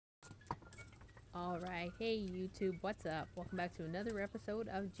Alright, hey YouTube, what's up? Welcome back to another episode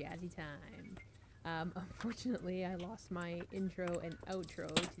of Jazzy Time. Unfortunately, I lost my intro and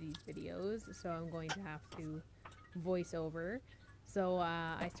outro to these videos, so I'm going to have to voice over. So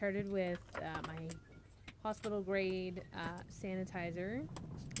I started with my hospital grade sanitizer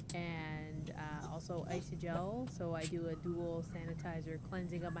and also isogel, so I do a dual sanitizer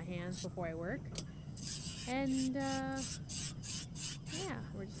cleansing of my hands before I work. And yeah,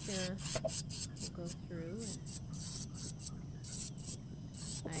 we're just gonna go through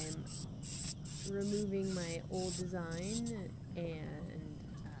and I'm removing my old design and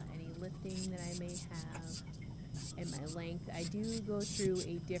any lifting that I may have and my length. I do go through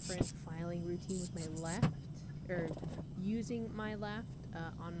a different filing routine with my left, or using my left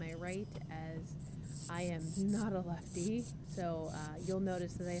on my right, as I am not a lefty. So you'll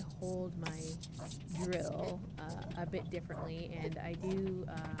notice that I hold my drill a bit differently, and I do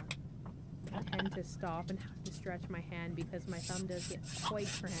tend to stop and have to stretch my hand because my thumb does get quite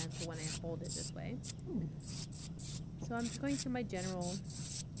cramped when I hold it this way. So I'm just going through my general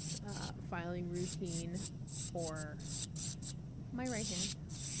filing routine for my right hand.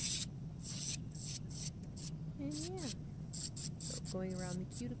 And yeah, so going around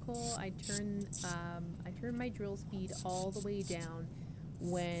the cuticle, I turn my drill speed all the way down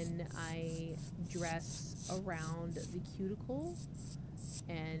when I dress around the cuticle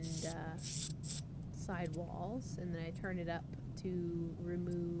and side walls, and then I turn it up to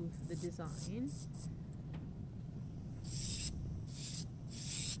remove the design.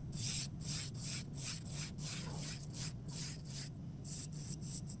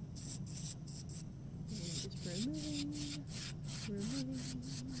 And just removing.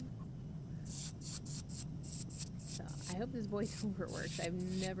 So I hope this voiceover works. I've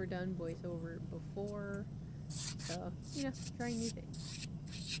never done voiceover before, so you know, trying new things.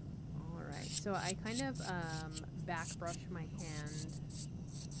 Alright, so I kind of back brush my hand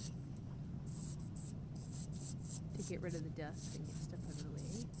to get rid of the dust and get stuff out of the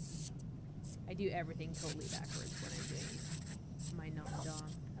way. I do everything totally backwards when I'm doing my non-dom.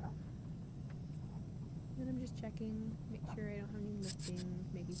 Then I'm just checking, make sure I don't have any lifting,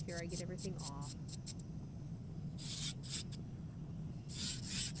 making sure I get everything off.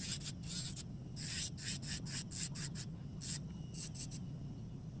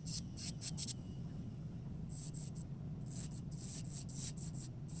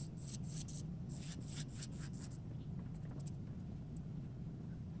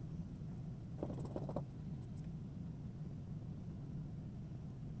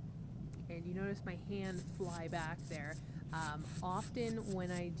 And you notice my hand fly back there. Often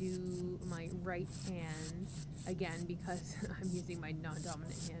when I do my right hand, again, because I'm using my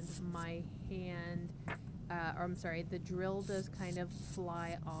non-dominant hand, my hand, or I'm sorry, the drill does kind of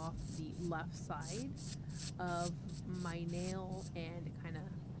fly off the left side of my nail, and I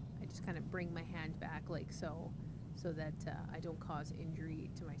just kind of bring my hand back like so, so that I don't cause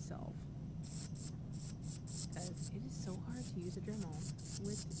injury to myself. Because it is so hard to use a Dremel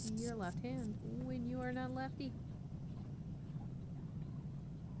with your left hand when you are not lefty.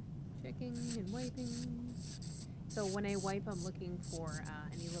 Checking and wiping. So when I wipe, I'm looking for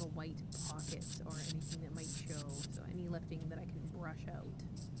any little white pockets or anything that might show. So any lifting that I can brush out.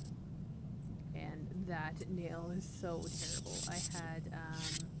 And that nail is so terrible. I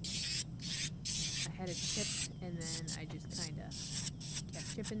had it chipped, and then I just kind of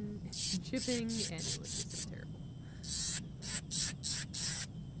kept chipping, and it was just so terrible.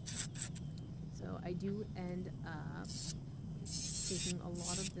 So I do end up taking a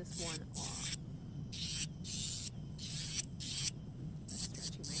lot of this one off.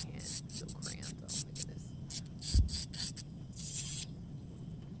 Stretching my hand, so cramped, oh my goodness.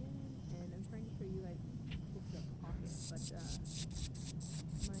 And I'm trying to show you, I picked up pockets, but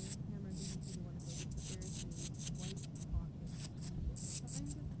my camera didn't even want to focus, but there's the white pocket. So I'm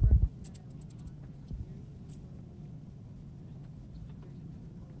just brushing that out.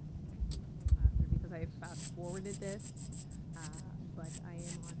 Because I fast forwarded this, but I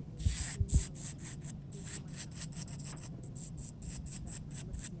am on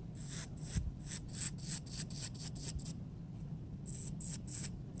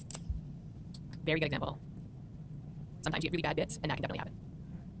very good example. Sometimes you get really bad bits, and that can definitely happen.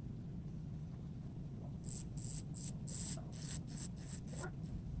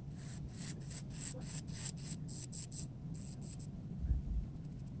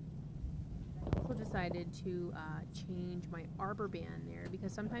 Decided to change my arbor band there,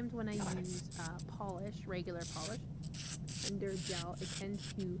 because sometimes when I use polish, regular polish, under gel, it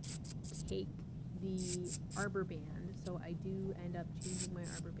tends to take the arbor band, so I do end up changing my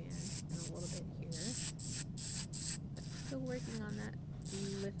arbor band in a little bit here.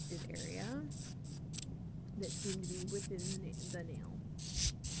 within the nail.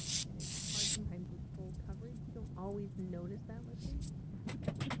 And it's hard sometimes with full coverage. You don't always notice that lifting.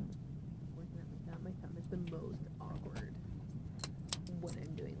 Working at my thumb is the most awkward when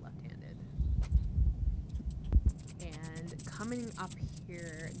I'm doing left-handed. And coming up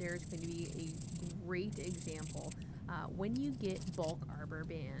here, there's going to be a great example. When you get bulk arbor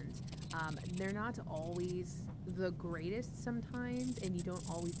bands, they're not always the greatest sometimes, and you don't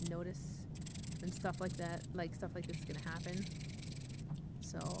always notice and stuff like that, like stuff like this is gonna happen.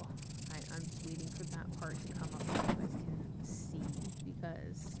 So I'm just waiting for that part to come up so you guys can see,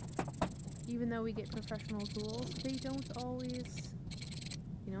 because even though we get professional tools, they don't always,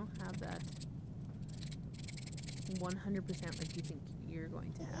 you know, have that 100% like you think you're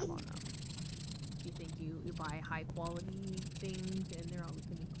going to have on them. You think you buy high quality things and they're always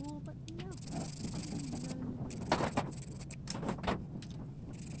gonna be cool, but no.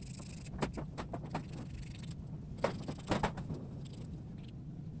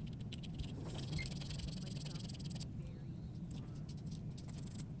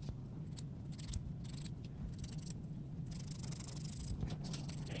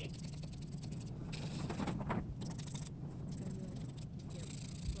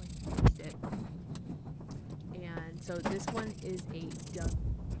 So this one is a duck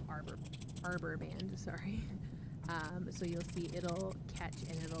arbor band, sorry. So you'll see it'll catch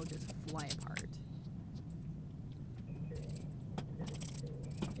and it'll just fly apart.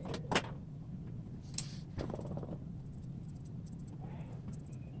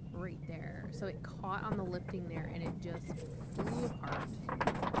 Right there. So it caught on the lifting there and it just flew apart.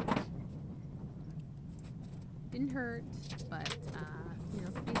 Didn't hurt, but you know,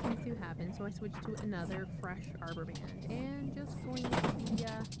 these things do happen. So I switched to another fresh arbor band and just going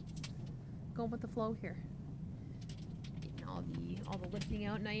with the flow here. Getting all the lifting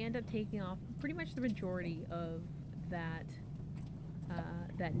out, and I end up taking off pretty much the majority of that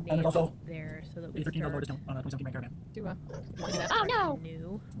nail also there, so that we start. Oh no!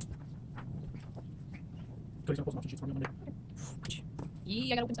 New. Yeah, I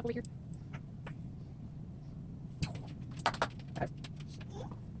gotta open stuff over here.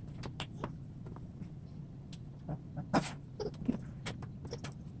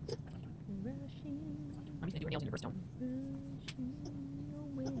 I'm just gonna do her nails in her first tone.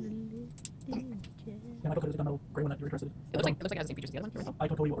 Yeah, I could have done the gray one that you're interested. It looks like it has the same features as the other one. I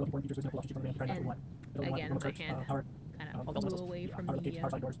can tell you what we're looking for in features. There's a lot of features on the brand. And again, my hand kind of flew away from the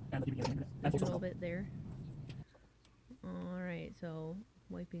little bit there. Alright, so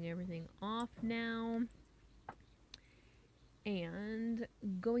wiping everything off now. And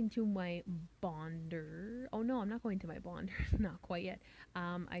going to my bonder. Oh no, I'm not going to my bonder. Not quite yet.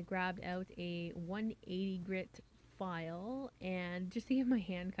 I grabbed out a 180 grit file, and just to give my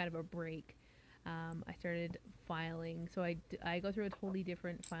hand kind of a break, I started filing. So I go through a totally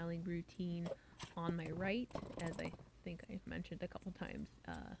different filing routine on my right, as I think I mentioned a couple times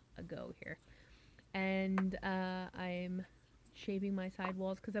ago here. And I'm shaping my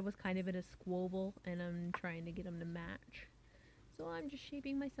sidewalls because I was kind of in a squoval, and I'm trying to get them to match. So I'm just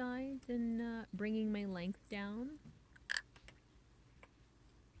shaping my sides and bringing my length down.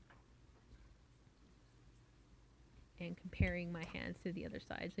 And comparing my hands to the other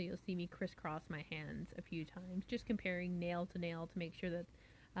side. So you'll see me crisscross my hands a few times, just comparing nail to nail to make sure that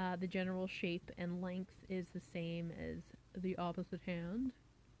the general shape and length is the same as the opposite hand,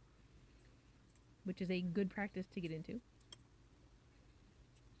 which is a good practice to get into.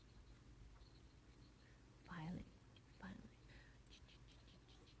 Filing.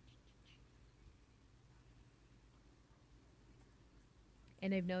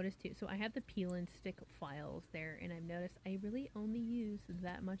 And I've noticed too, so I have the peel and stick files there, and I've noticed I really only use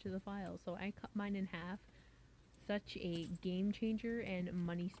that much of the file. So I cut mine in half. Such a game changer and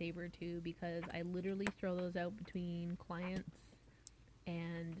money saver too, because I literally throw those out between clients,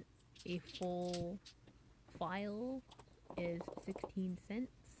 and a full file is 16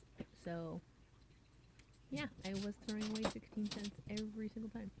 cents. So yeah, I was throwing away 16 cents every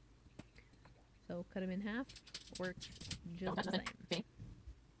single time. So cut them in half, works just the same.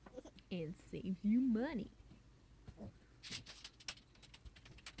 And saves you money.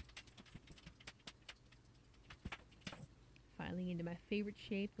 Filing into my favorite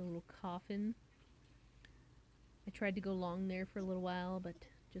shape, the little coffin. I tried to go long there for a little while, but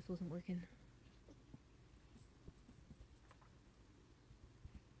just wasn't working.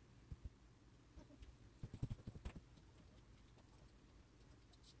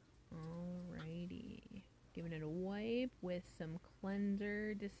 Alrighty. Giving it a wipe with some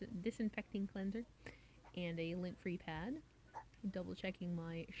cleanser, disinfecting cleanser, and a lint-free pad. Double checking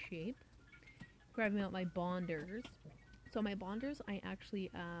my shape. grabbing out my bonders. So my bonders, I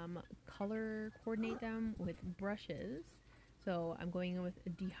actually color coordinate them with brushes. So I'm going in with a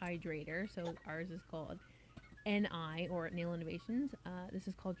dehydrator. So ours is called NI, or Nail Innovations. This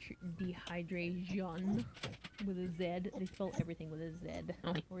is called dehydration with a Z. They spell everything with a Z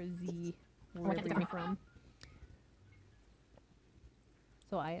or a Z, wherever you're from.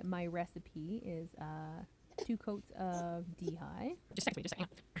 So my recipe is 2 coats of dehy. Just a second, just a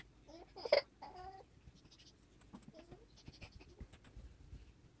second.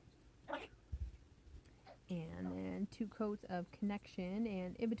 And then 2 coats of connection,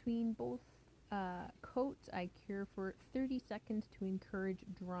 and in between both coats I cure for 30 seconds to encourage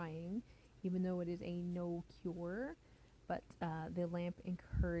drying, even though it is a no cure, but the lamp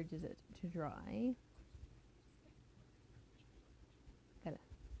encourages it to dry. Gotta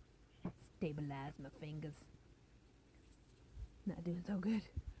stabilize my fingers. Not doing so good.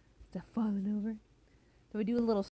 Stuff falling over. So we do a little